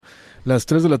Las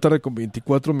 3 de la tarde con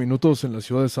 24 minutos en la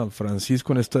ciudad de San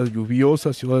Francisco, en esta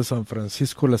lluviosa ciudad de San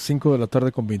Francisco, las 5 de la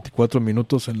tarde con 24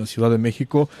 minutos en la Ciudad de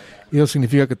México. Y eso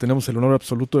significa que tenemos el honor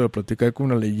absoluto de platicar con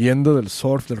una leyenda del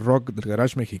surf, del rock, del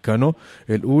garage mexicano,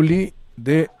 el Uli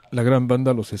de la gran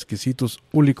banda Los Exquisitos.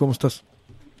 Uli, ¿cómo estás?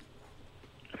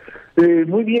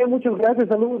 Muy bien, muchas gracias.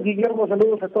 Saludos, Guillermo.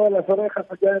 Saludos a todas las orejas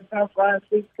allá en San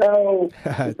Francisco.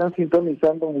 Están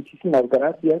sintonizando. Muchísimas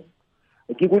gracias.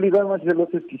 Aquí Willy Dalmas de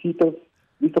Los Exquisitos,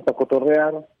 listo para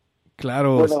cotorrear.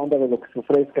 Claro. Buena onda de lo que se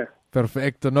ofrezca.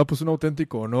 Perfecto, no, pues un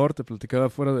auténtico honor. Te platicaba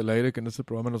fuera del aire que en este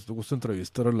programa nos gusta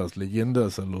entrevistar a las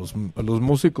leyendas, a los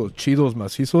músicos chidos,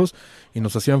 macizos, y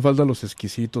nos hacían falta los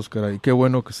exquisitos, caray. Qué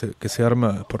bueno que se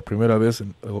arma por primera vez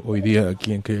hoy día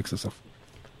aquí en KXSF.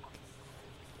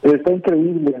 Está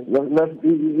increíble.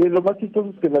 Y lo más chistoso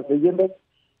es que las leyendas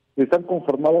están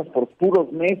conformadas por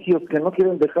puros necios que no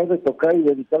quieren dejar de tocar y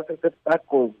dedicarse a hacer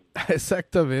tacos.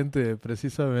 Exactamente,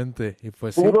 precisamente. Y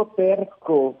pues puro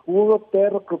terco,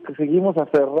 que seguimos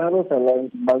aferrados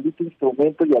al maldito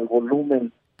instrumento y al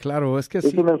volumen. Claro, es que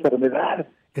es una enfermedad.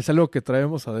 Es algo que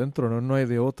traemos adentro, no hay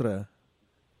de otra.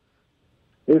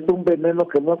 Es un veneno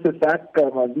que no se saca,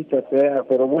 maldita sea,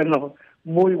 pero bueno,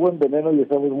 muy buen veneno y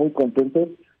estamos muy contentos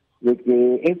de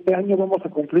que este año vamos a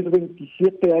cumplir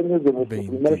 27 años de nuestro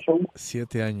primer show.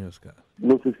 7 años, cara.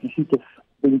 Los Exquisitos,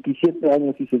 27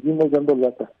 años y seguimos dando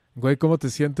lata. Güey, ¿cómo te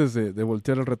sientes de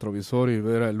voltear el retrovisor y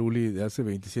ver al Uli de hace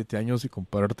 27 años y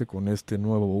compararte con este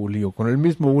nuevo Uli o con el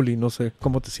mismo Uli? No sé,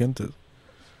 ¿cómo te sientes?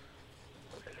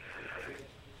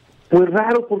 Pues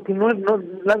raro, porque no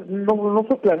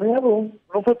fue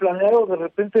planeado, de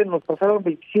repente nos pasaron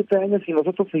 27 años y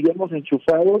nosotros seguíamos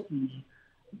enchufados y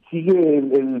sigue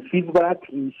el feedback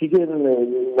y siguen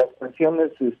las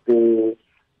canciones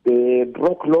de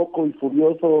rock loco y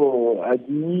furioso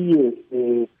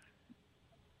allí,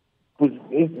 pues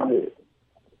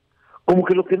como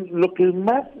que lo que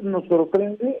más nos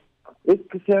sorprende es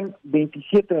que sean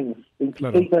 27 años,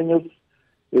 26 claro. años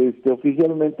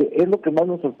oficialmente. Es lo que más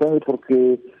nos sorprende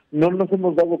porque no nos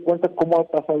hemos dado cuenta cómo ha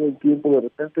pasado el tiempo. De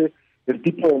repente el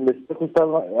tipo del espejo está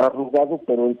arrugado,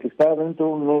 pero el que está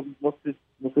adentro no se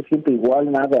siente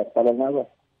igual, nada, para nada.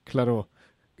 Claro.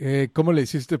 ¿Cómo le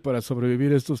hiciste para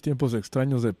sobrevivir estos tiempos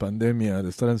extraños de pandemia, de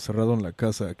estar encerrado en la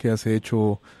casa? ¿Qué has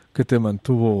hecho? ¿Qué te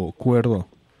mantuvo cuerdo?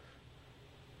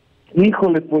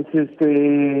 Híjole, pues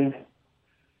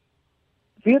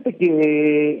fíjate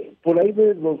que por ahí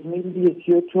de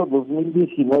 2018,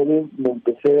 2019 me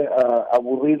empecé a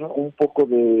aburrir un poco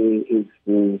de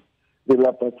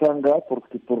la pachanga,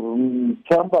 porque por mi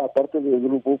chamba, aparte del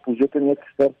grupo, pues yo tenía que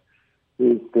estar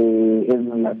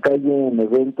en la calle, en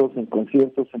eventos, en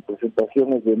conciertos, en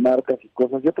presentaciones de marcas y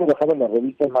cosas. Yo trabajaba en la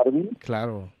revista Marvin.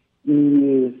 Claro.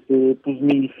 Y pues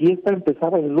mi fiesta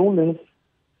empezaba el lunes.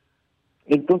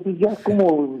 Entonces ya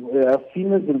como a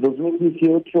fines del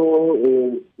 2018,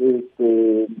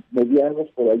 mediados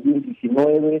por allí el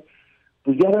 19,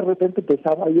 pues ya de repente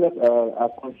empezaba a ir a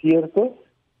conciertos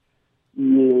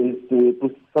y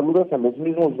pues saludas a los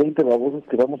mismos 20 babosos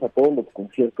que vamos a todos los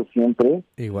conciertos siempre.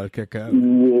 Igual que acá.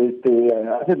 Y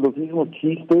haces los mismos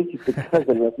chistes y te quejas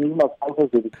de las mismas cosas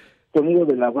del sonido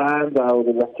de la banda o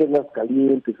de las chelas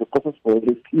calientes o cosas por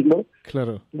el estilo.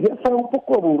 Claro. Y ya estaba un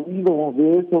poco aburrido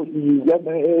de eso y ya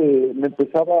me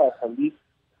empezaba a salir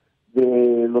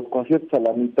de los conciertos a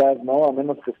la mitad, ¿no? A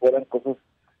menos que fueran cosas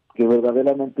que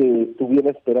verdaderamente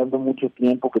estuviera esperando mucho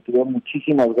tiempo, que tuviera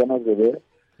muchísimas ganas de ver.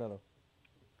 Claro.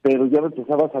 Pero ya me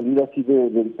empezaba a salir así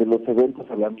de los eventos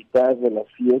a la mitad, de las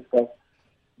fiestas,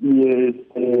 y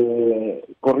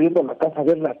corriendo a la casa a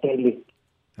ver la tele.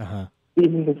 Ajá. Y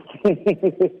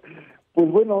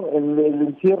pues bueno, el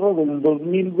encierro del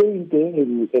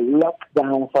 2020, el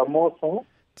lockdown famoso,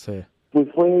 sí, pues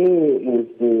fue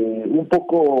un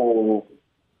poco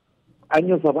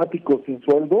año sabático sin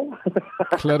sueldo.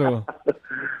 Claro.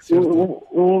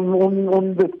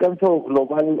 un descanso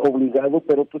global obligado,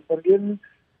 pero pues también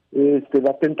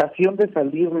la tentación de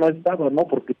salir no estaba, ¿no?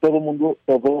 Porque todo el mundo,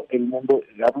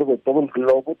 hablo de todo el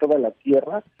globo, toda la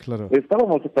tierra, claro,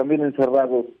 estábamos también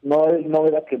encerrados. No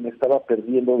era que me estaba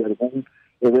perdiendo de algún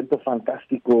evento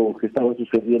fantástico que estaba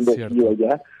sucediendo aquí o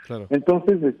allá. Claro.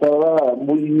 Entonces estaba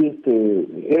muy,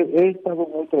 he estado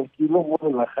muy tranquilo, muy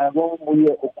relajado, muy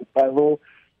ocupado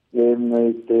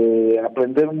en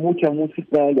aprender mucha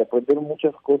música y aprender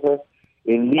muchas cosas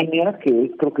en línea, que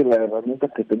es creo que la herramienta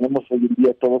que tenemos hoy en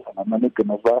día todos a la mano y que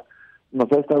nos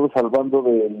ha estado salvando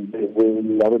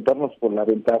de aventarnos por la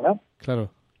ventana.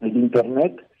 Claro. El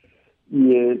internet.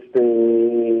 Y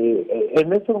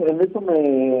en eso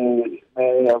me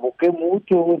aboqué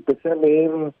mucho, empecé a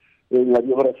leer la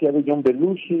biografía de John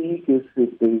Belushi, que es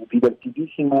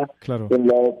divertidísima. Claro.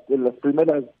 En las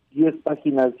primeras 10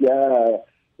 páginas ya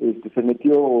se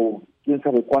metió quién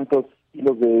sabe cuántos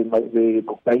kilos de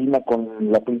cocaína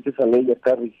con la princesa Leia,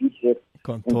 Carrie Fisher.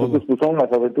 Con Entonces, todo. pues son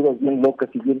unas aventuras bien locas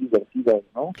y bien divertidas,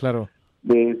 ¿no? Claro.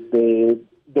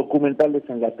 Documentales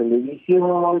en la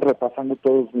televisión, repasando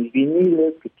todos mis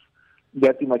viniles, que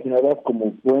ya te imaginarás,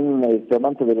 como buen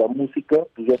amante de la música,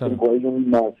 pues ya Claro. tengo ahí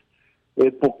unas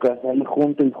épocas ahí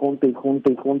junta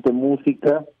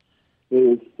música,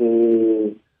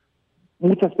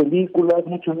 muchas películas,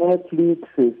 mucho Netflix,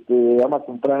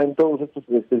 Amazon Prime, todos estos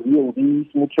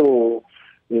VODs, mucho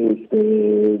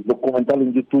documental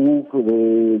en YouTube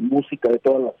de música de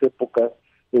todas las épocas,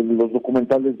 los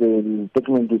documentales del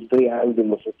tecno industrial de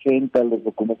los 80, los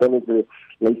documentales de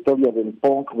la historia del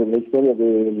punk, de la historia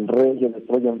del reggae, de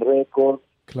Trojan Records,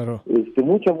 Claro.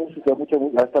 mucha música,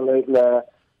 hasta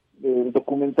el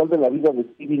documental de la vida de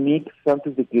Stevie Nicks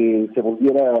antes de que se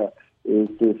volviera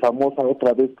famosa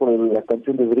otra vez por la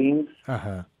canción de Dreams.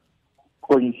 Ajá.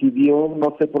 Coincidió,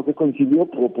 no sé por qué coincidió,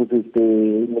 pero pues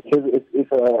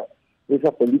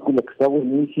esa película que está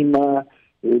buenísima,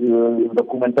 el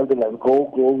documental de las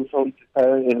Go-Go's, ahorita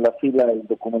está en la fila el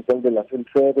documental de las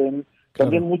M7,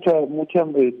 también mucha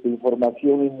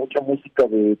información y mucha música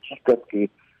de chicas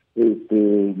que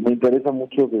me interesa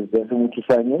mucho desde hace muchos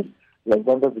años, las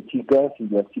bandas de chicas y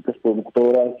las chicas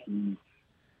productoras y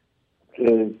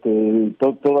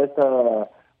toda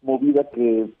esta movida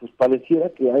que pues pareciera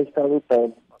que ha estado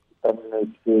tan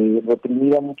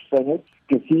reprimida muchos años,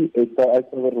 que sí ha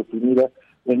estado reprimida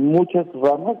en muchas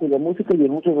ramas de la música y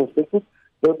en muchos aspectos,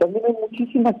 pero también hay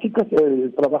muchísimas chicas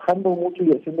trabajando mucho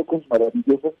y haciendo cosas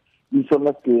maravillosas, y son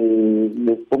las que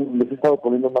les he estado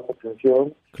poniendo más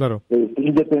atención. Claro.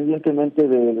 Independientemente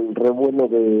del revuelo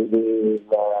de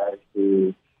la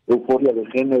euforia de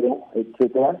género,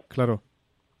 etcétera. Claro.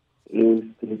 Pues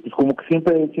como que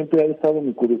siempre ha estado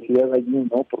mi curiosidad allí,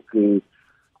 ¿no? Porque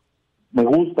me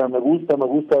gusta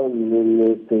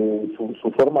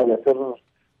su forma de hacernos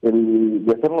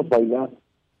bailar.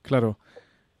 Claro.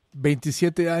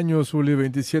 27 años, Uli,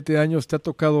 27 años. ¿Te ha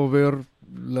tocado ver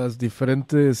las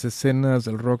diferentes escenas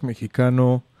del rock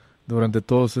mexicano durante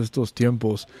todos estos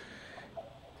tiempos?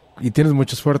 Y tienes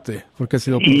mucha suerte, porque has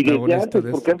sido protagonista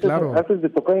de esto. Porque antes de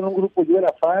tocar en un grupo yo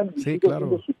era fan, y sigo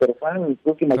siendo súper fan,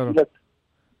 entonces imagínate.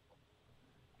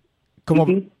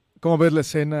 ¿Cómo ves la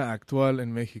escena actual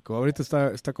en México? Ahorita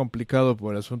está complicado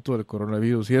por el asunto del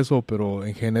coronavirus y eso, pero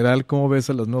en general, ¿cómo ves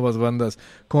a las nuevas bandas?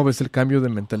 ¿Cómo ves el cambio de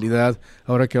mentalidad?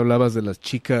 Ahora que hablabas de las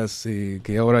chicas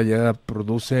que ahora ya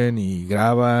producen y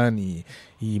graban y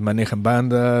manejan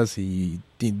bandas y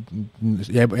hay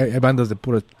bandas de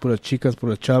puras chicas,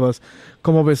 puras chavas.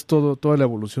 ¿Cómo ves toda la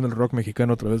evolución del rock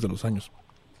mexicano a través de los años?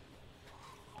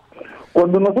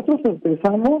 Cuando nosotros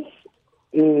empezamos,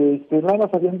 nada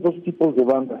más habían 2 tipos de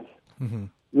bandas. Uh-huh.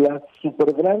 Las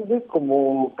super grandes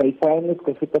como Caifanes,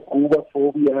 Café Tacuba,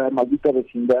 Fobia, Maldita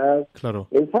Vecindad, claro.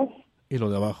 Esas. Y lo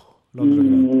de abajo.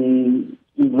 Y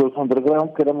los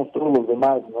underground, que éramos todos los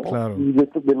demás, ¿no? Claro. Y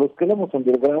de los que éramos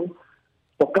underground,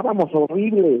 tocábamos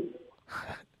horrible.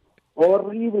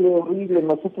 horrible.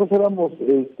 Nosotros éramos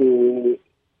de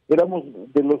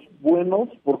los buenos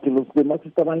porque los demás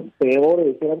estaban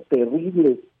peores, eran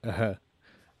terribles. Ajá.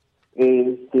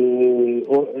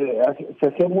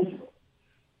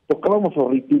 Tocábamos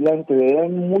horripilante,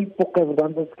 eran muy pocas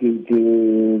bandas que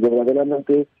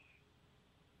verdaderamente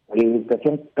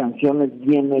hacían canciones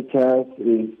bien hechas,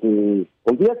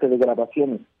 olvídate de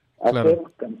grabaciones, hacer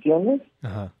canciones.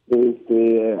 Ajá.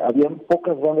 Habían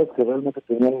pocas bandas que realmente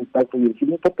tenían impacto y el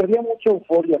cine, porque había mucha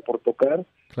euforia por tocar,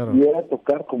 y era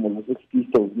tocar como los Sex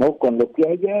Pistols, ¿no? Con lo que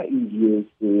haya y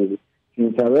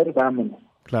sin saber, vámonos.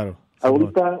 Claro.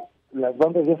 Ahorita las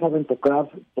bandas ya saben tocar,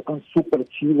 tocan súper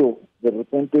chido. De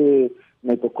repente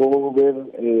me tocó ver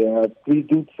a Three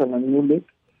Dudes and a Mulek,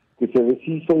 que se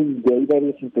deshizo, y de ahí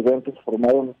varios integrantes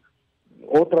formaron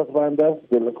otras bandas,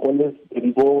 de las cuales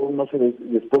derivó, no sé,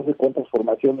 después de cuántas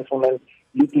formaciones, son las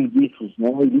Little Jesus,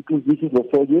 ¿no? Y Little Jesus los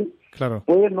oyes, claro.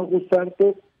 Puede no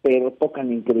gustarte, pero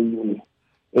tocan increíble.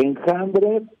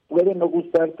 Enjambre puede no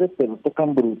gustarte, pero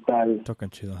tocan brutal. Tocan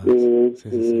chido.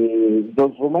 Sí.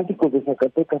 Los Románticos de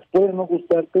Zacatecas pueden no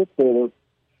gustarte, pero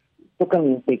tocan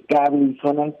impecable y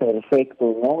suenan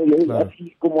perfectos, ¿no? Y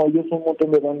así como ellos, un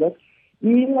montón de bandas.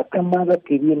 Y la camada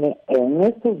que viene en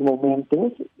estos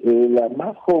momentos, la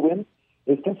más joven,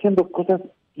 está haciendo cosas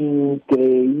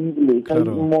increíbles.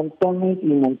 Claro. Hay montones y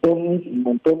montones y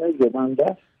montones de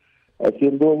bandas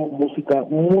haciendo música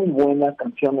muy buena,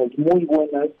 canciones muy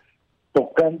buenas,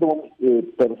 tocando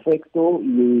perfecto,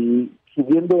 y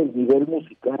subiendo el nivel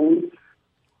musical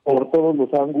por todos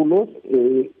los ángulos.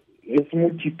 Es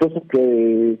muy chistoso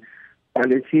que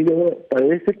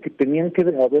parece que tenían que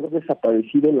haber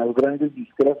desaparecido las grandes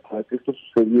disqueras para que esto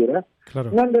sucediera.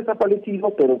 Claro. No han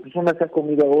desaparecido, pero pues una se ha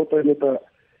comido a otra y otra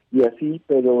y así,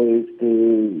 pero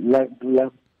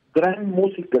la gran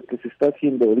música que se está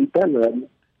haciendo ahorita, la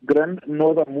gran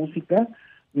nueva música,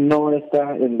 no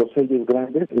está en los sellos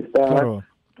grandes, está Claro.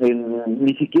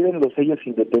 ni siquiera en los sellos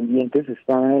independientes,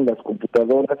 está en las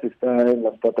computadoras, está en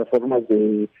las plataformas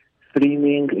de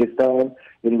streaming, está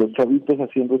en los chavitos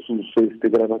haciendo sus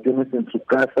grabaciones en su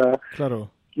casa. Claro.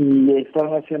 Y están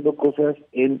haciendo cosas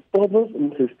en todos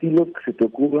los estilos que se te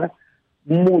ocurra,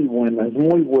 muy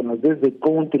buenas, desde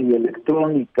country,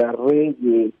 electrónica,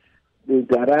 reggae,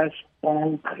 garage,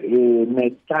 punk,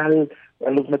 metal. A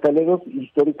los metaleros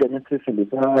históricamente se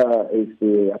les ha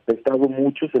apestado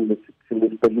mucho, se les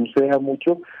pelucea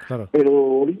mucho, Claro. pero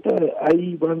ahorita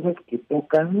hay bandas que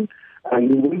tocan al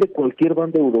nivel de cualquier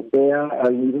banda europea,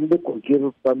 al nivel de cualquier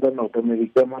banda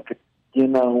norteamericana que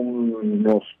llena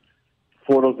unos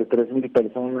foros de 3,000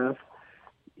 personas,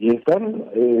 y están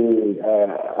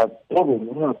a todo,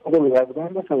 ¿no? A todo. Las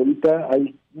bandas ahorita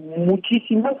hay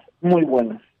muchísimas muy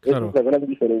buenas. Claro. Esa es la gran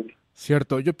diferencia.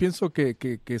 Cierto, yo pienso que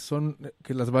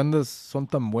las bandas son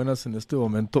tan buenas en este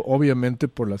momento, obviamente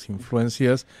por las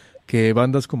influencias que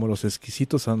bandas como Los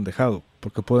Exquisitos han dejado,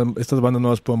 porque estas bandas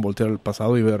nuevas pueden voltear al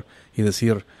pasado y ver y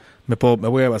decir, me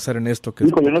voy a basar en esto. Que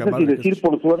Híjole, no sé si decir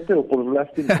por suerte o por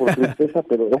lástima, por tristeza,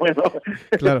 pero bueno.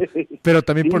 Claro, pero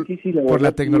también por la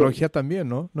verdad, tecnología también,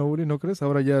 ¿no? ¿No, Uri, no crees?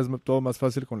 Ahora ya es todo más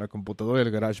fácil con la computadora,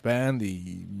 el GarageBand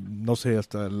y no sé,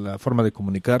 hasta la forma de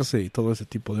comunicarse y todo ese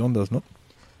tipo de ondas, ¿no?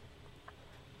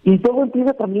 Y todo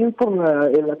empieza también por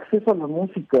el acceso a la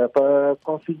música, para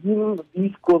conseguir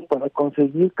discos, para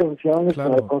conseguir canciones,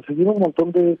 Claro. para conseguir un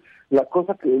montón de las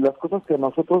cosas que a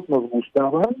nosotros nos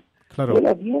gustaban. Claro.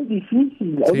 Era bien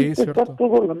difícil. Sí, Ahorita está cierto.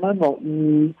 todo a la mano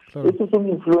y Claro. estas son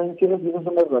influencias y esas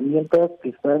son herramientas que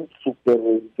están súper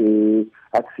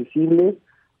accesibles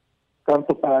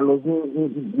tanto para los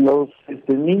niños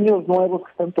nuevos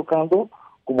que están tocando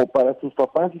como para sus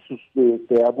papás y sus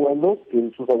abuelos,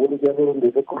 que sus abuelos ya deben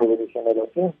de ser como de mi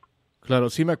generación.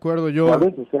 Claro, sí me acuerdo yo.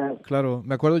 ¿Sabes? O sea, Claro,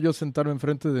 me acuerdo yo sentarme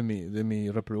enfrente de mi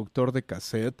reproductor de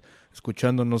cassette,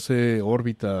 escuchando, no sé,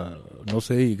 órbita, no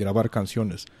sé, y grabar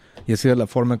canciones. Y esa era la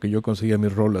forma en que yo conseguía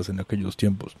mis rolas en aquellos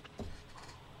tiempos.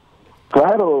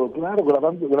 claro,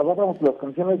 grabábamos las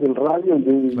canciones del radio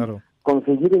y Claro.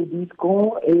 conseguir el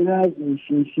disco era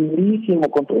dificilísimo,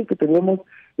 con todo el que teníamos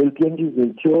el tianguis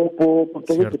del Chopo, con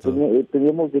todo el que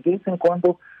teníamos de vez en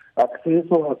cuando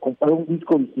acceso a comprar un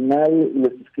disco original,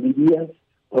 les escribías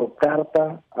por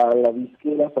carta a la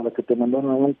disquera para que te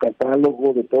mandaran un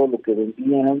catálogo de todo lo que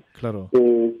vendían. Claro.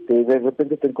 De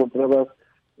repente te encontrabas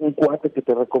un cuate que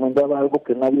te recomendaba algo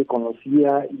que nadie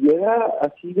conocía y era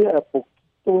así de a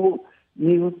poquito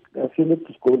ir haciendo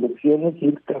tus colecciones,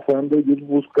 ir cazando y ir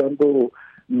buscando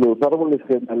los árboles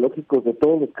genealógicos de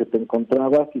todos los que te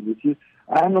encontrabas y decir,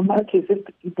 no manches,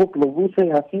 este tipo que lo puse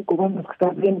a 5 bandas que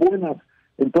están bien buenas,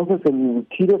 entonces el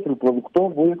chido es el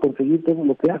productor, voy a conseguir todo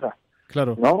lo que haga.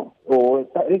 Claro. ¿No? O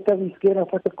esta disquera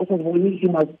saca cosas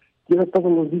buenísimas, quiero todos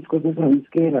los discos de esa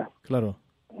disquera. Claro.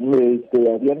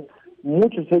 Habían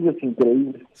muchos sellos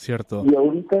increíbles. Cierto. Y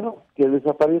ahorita que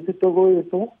desaparece todo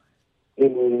eso,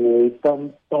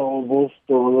 están todos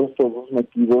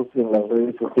metidos en las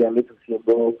redes sociales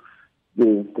haciendo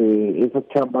esa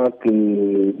chamba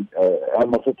que a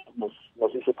nosotros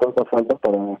nos hizo tanta falta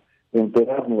para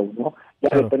enterarnos, ¿no? Ya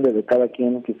Claro. depende de cada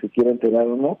quien que se quiera enterar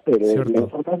o no, pero Cierto. la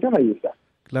información ahí está.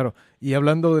 Claro. Y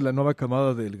hablando de la nueva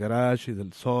camada del garage y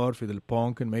del surf y del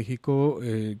punk en México,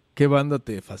 ¿qué banda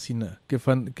te fascina?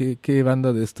 ¿Qué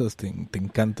banda de estas te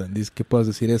encantan? Dices que puedas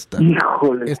decir esta.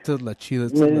 Híjole. Esta es la chida,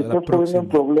 esta Me es la estás poniendo próxima. en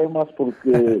problemas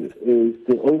porque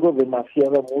oigo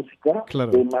demasiada música,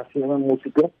 Claro. de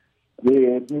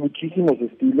muchísimos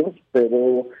estilos,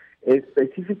 pero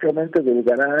específicamente del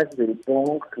garage, del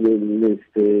punk, del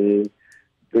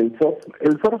surf.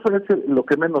 El surf es lo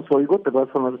que menos oigo, te va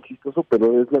a sonar chistoso,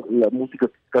 pero es la música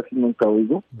que casi nunca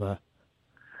oigo. Va.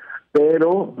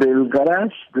 Pero del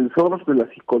garage, del surf, de la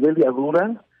psicodelia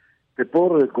dura, te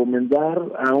puedo recomendar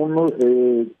a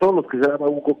todos los que graba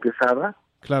Hugo Quesada.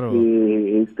 Claro.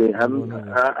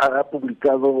 Ha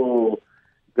publicado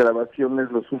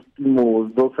grabaciones los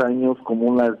últimos 2 años como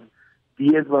unas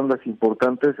 10 bandas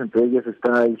importantes, entre ellas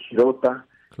está el Shirota,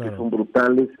 Claro. que son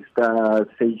brutales, está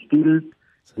Seistil,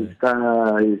 Sí.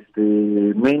 está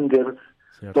Mengers,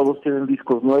 Cierto. todos tienen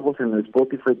discos nuevos en el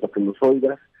Spotify para que los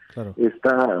oigas. Claro.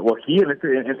 está, o aquí en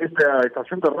esta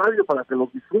estación de radio para que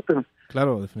los disfruten.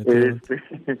 Claro, definitivamente.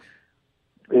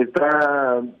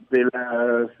 Está de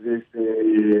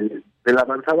la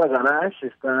avanzada Garage,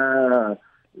 está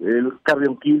el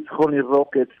Carrion Kids, Honey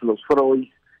Rockets, los Freud,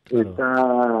 Claro.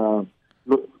 está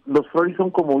los Freud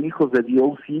son como hijos de The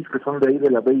OCs, que son de ahí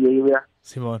de la Bay Area.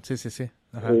 Simón, sí.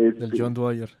 Ajá, del John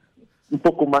Dwyer. Un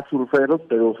poco más surferos,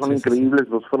 pero son increíbles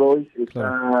los Freud.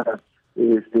 Está claro.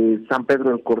 San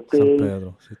Pedro el Cortés. San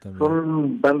Pedro, sí, también.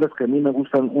 Son bandas que a mí me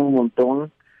gustan un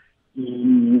montón.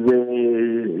 Y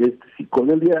de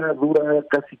psicodelia dura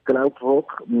casi crowd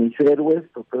rock. Mis héroes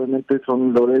totalmente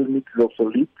son Laurel Mix de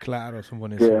Obsolete. Claro, son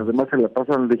buenísimos. Que además se la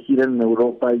pasan de gira en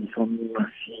Europa y son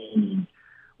así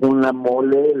una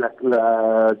mole.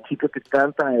 La chica que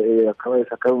canta acaba de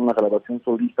sacar una grabación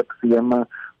solista que se llama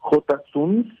J.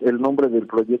 Suns, el nombre del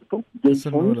proyecto.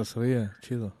 Eso no lo sabía,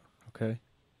 chido, okay.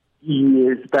 Y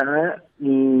está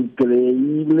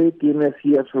increíble, tiene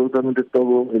así absolutamente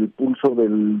todo el pulso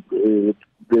de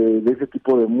ese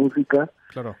tipo de música.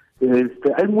 Claro.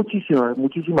 Hay muchísima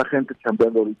gente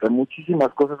chambeando ahorita, muchísimas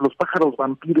cosas. Los Pájaros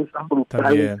Vampiros están brutales,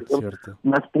 también, cierto.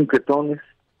 Más punquetones.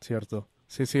 Cierto.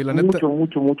 Sí, la neta.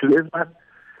 Mucho. Es más,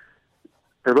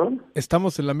 ¿perdón?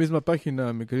 Estamos en la misma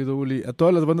página, mi querido Uli. A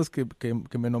todas las bandas que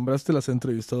me nombraste las he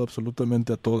entrevistado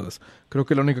absolutamente a todas. Creo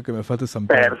que la única que me falta es San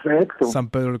Pedro. Perfecto. San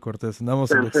Pedro el Cortés. Andamos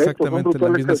exactamente en la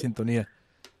misma sintonía.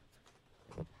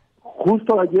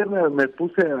 Justo ayer me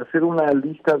puse a hacer una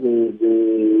lista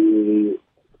de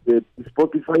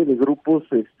Spotify de grupos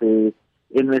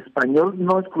en español,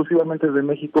 no exclusivamente de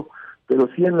México, pero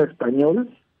sí en español,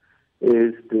 que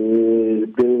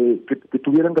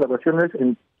tuvieran grabaciones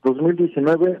en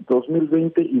 2019,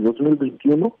 2020 y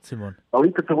 2021. Simón.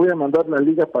 Ahorita te voy a mandar la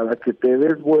liga para que te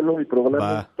des vuelo y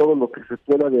programes todo lo que se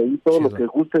pueda de ahí, todo lo que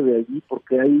guste de allí,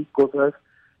 porque hay cosas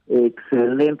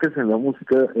excelentes en la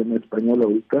música en español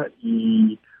ahorita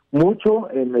y mucho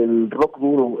en el rock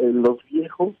duro, en los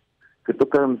viejos que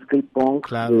tocan skate punk,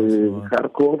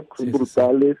 hardcore, son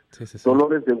brutales. Sí.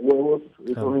 Dolores de Huevos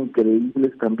son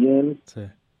increíbles también. Sí.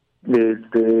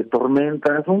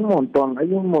 Tormentas,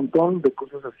 hay un montón de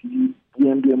cosas así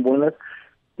bien buenas,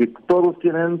 que todos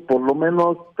tienen por lo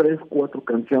menos 3-4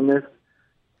 canciones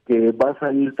que vas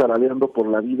a ir tarareando por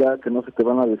la vida, que no se te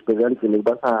van a despegar y que les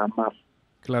vas a amar.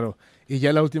 Claro, y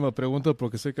ya la última pregunta,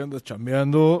 porque sé que andas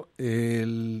chambeando,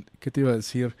 ¿qué te iba a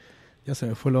decir? Ya se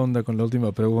me fue la onda con la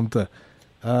última pregunta.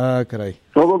 Ah, caray.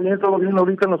 Todo bien,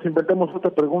 ahorita nos inventamos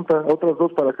otra pregunta, otras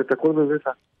dos para que te acuerdes de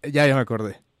esa. Ya me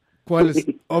acordé. ¿Cuál es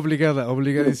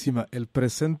obligadísima, el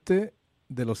presente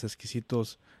de Los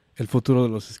Exquisitos, el futuro de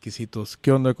Los Exquisitos?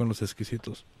 ¿Qué onda con Los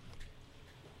Exquisitos?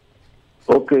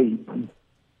 Ok,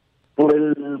 por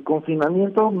el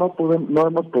confinamiento no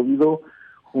hemos podido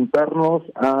juntarnos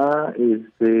a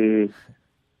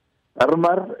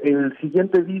armar el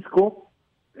siguiente disco.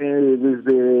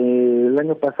 Desde el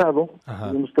año pasado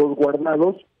tenemos todos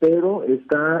guardados, pero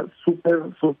está súper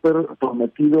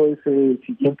prometido ese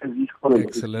siguiente disco de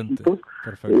Excelente. Los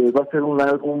Exquisitos. Va a ser un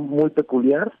álbum muy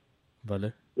peculiar.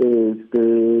 Vale.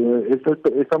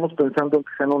 Estamos pensando en que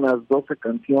sean unas 12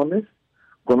 canciones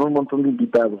con un montón de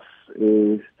invitados.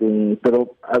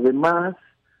 Pero además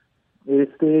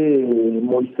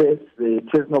Moisés de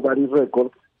Chesnobary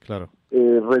Records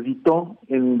reeditó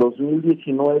en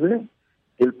 2019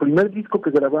 el primer disco que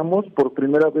grabamos por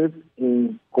primera vez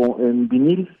en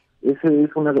vinil.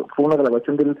 Fue una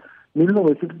grabación del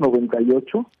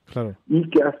 1998 y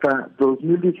que hasta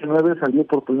 2019 salió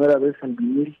por primera vez en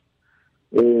vinil.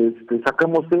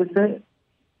 Sacamos ese.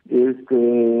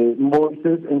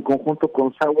 Moisés en conjunto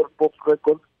con Sour Pop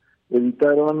Records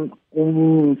editaron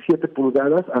un 7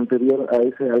 pulgadas anterior a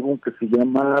ese álbum que se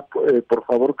llama Por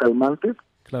favor calmantes.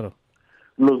 Claro.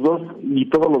 Los dos y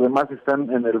todo lo demás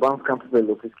están en el Bandcamp de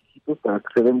Los Exquisitos para que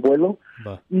se den vuelo.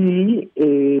 Y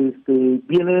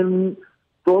vienen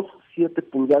 2 7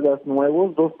 pulgadas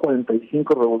nuevos,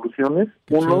 2.45 revoluciones.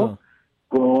 Uno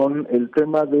con el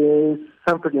tema de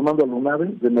Santos llamando a Lunave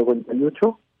de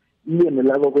 98 y en el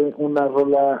lado B una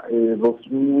rola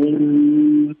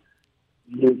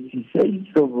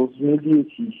 2016 o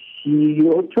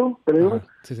 2018 creo,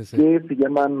 que se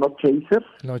llama No Chaser.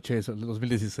 No Chaser,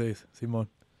 2016, Simón.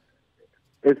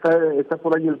 Está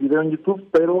por ahí el video en YouTube,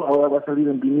 pero ahora va a salir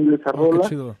en vinil esa rola.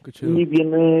 Qué chido. Y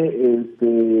viene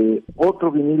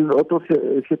otro vinil, otros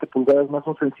 7 pulgadas más,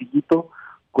 un sencillito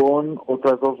con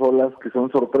otras 2 rolas que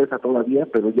son sorpresa todavía,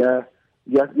 pero ya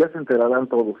se enterarán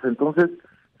todos. Entonces,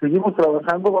 seguimos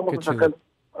trabajando, vamos a sacar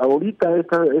ahorita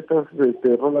estas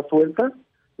rolas sueltas,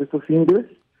 estos singles,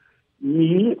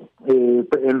 y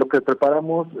en lo que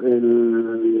preparamos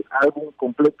el álbum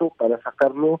completo para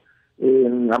sacarlo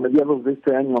a mediados de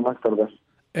este año a más tardar.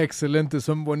 Excelente,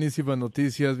 son buenísimas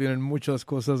noticias, vienen muchas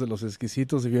cosas de Los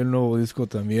Exquisitos y viene el nuevo disco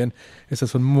también.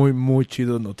 Esas son muy, muy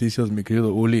chidas noticias, mi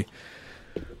querido Uli.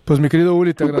 Pues mi querido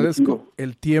Uli, te agradezco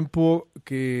el tiempo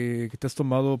que te has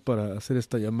tomado para hacer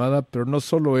esta llamada, pero no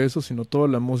solo eso, sino toda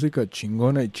la música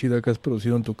chingona y chida que has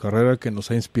producido en tu carrera, que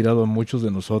nos ha inspirado a muchos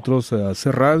de nosotros a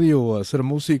hacer radio, a hacer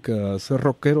música, a ser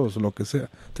rockeros, lo que sea.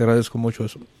 Te agradezco mucho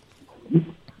eso.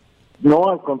 No,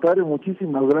 al contrario,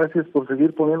 muchísimas gracias por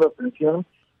seguir poniendo atención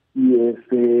y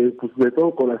pues de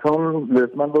todo corazón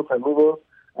les mando saludos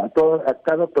a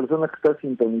cada persona que está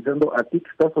sintonizando, a ti que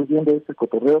estás oyendo este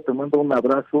cotorreo, te mando un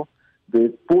abrazo de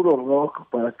puro rock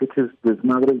para que eches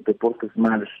desmadre y te portes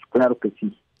mal, claro que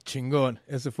sí. Chingón,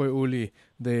 ese fue Uli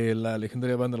de la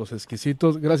legendaria banda Los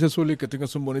Exquisitos. Gracias Uli, que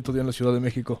tengas un bonito día en la Ciudad de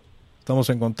México. Estamos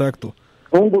en contacto.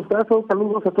 Un gustazo,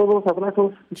 saludos a todos,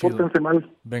 abrazos y pórtense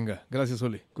mal. Venga, gracias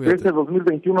Uli, cuídate. Este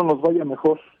 2021 nos vaya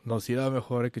mejor. Nos irá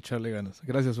mejor, hay que echarle ganas.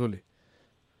 Gracias Uli.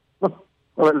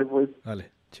 Órale pues.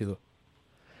 Vale, chido.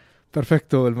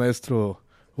 Perfecto, el maestro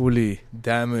Uli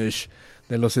Damage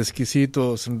de Los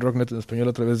Exquisitos en Rocknet en español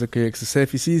a través de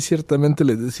KXSF. Y sí, ciertamente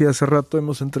les decía hace rato,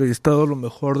 hemos entrevistado lo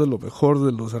mejor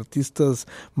de los artistas,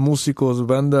 músicos,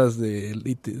 bandas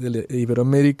de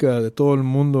Iberoamérica, de todo el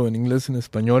mundo, en inglés y en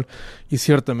español. Y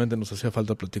ciertamente nos hacía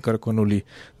falta platicar con Uli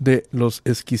de Los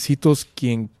Exquisitos,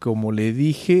 quien, como le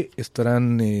dije,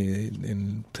 serán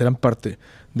parte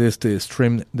de este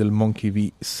stream del Monkey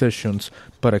Bee Sessions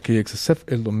para KXSF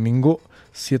el domingo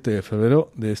 7 de febrero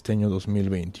de este año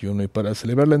 2021. Y para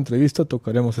celebrar la entrevista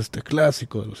tocaremos este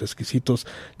clásico de Los Exquisitos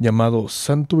llamado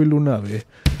Santo y Lunave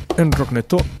en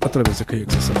Rockneto a través de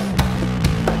KXSF.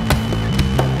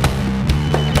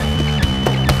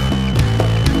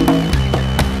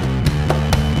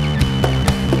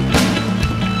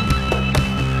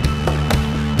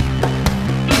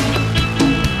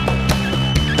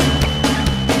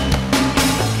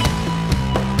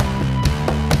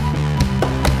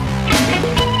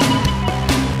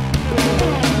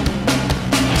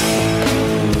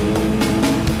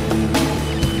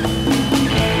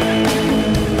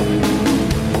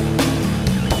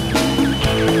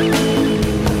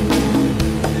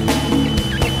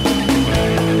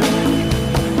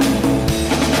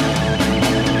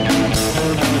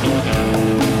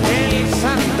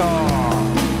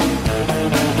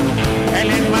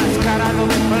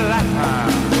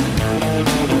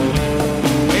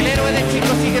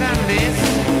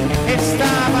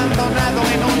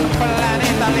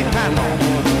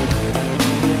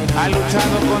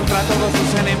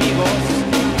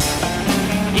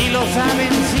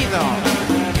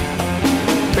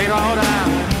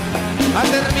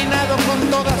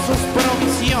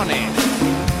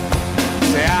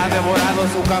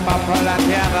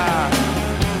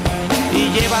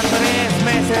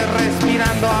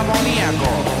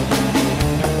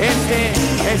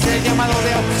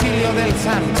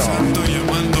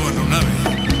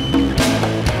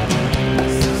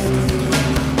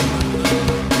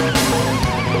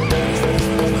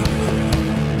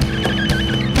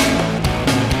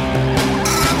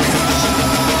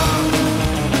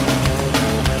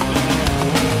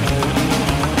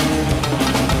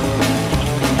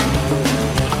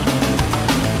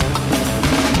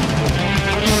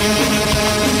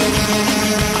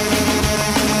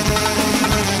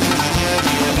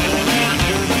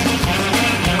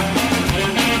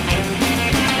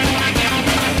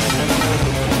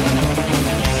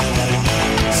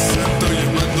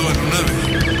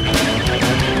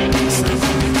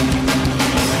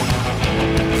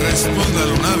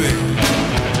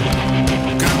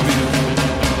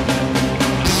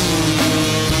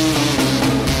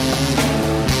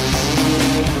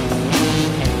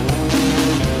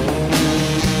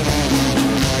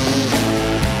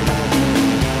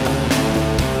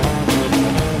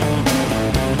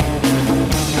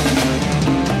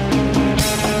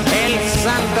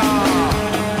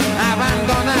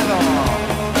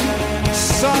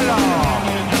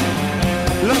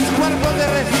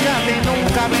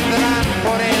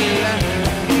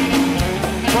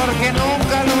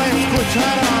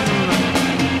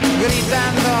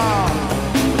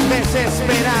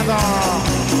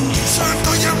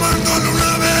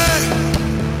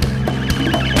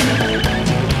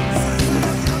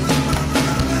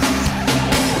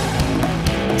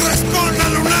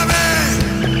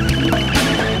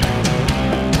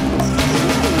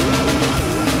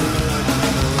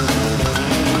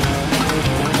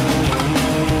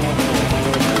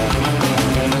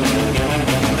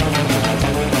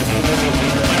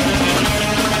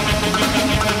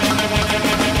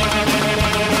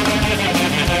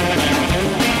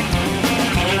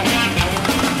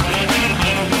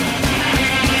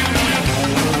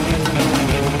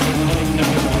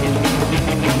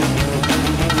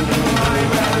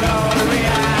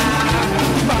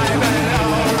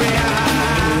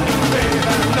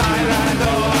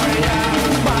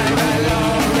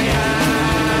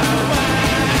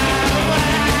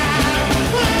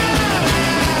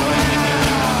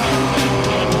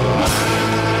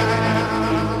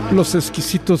 Los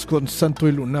Exquisitos con Santo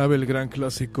y Lunave, el gran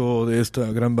clásico de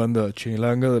esta gran banda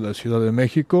chilanga de la Ciudad de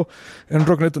México, en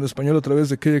Rocknet en español a través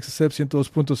de KXSF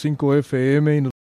 102.5 FM y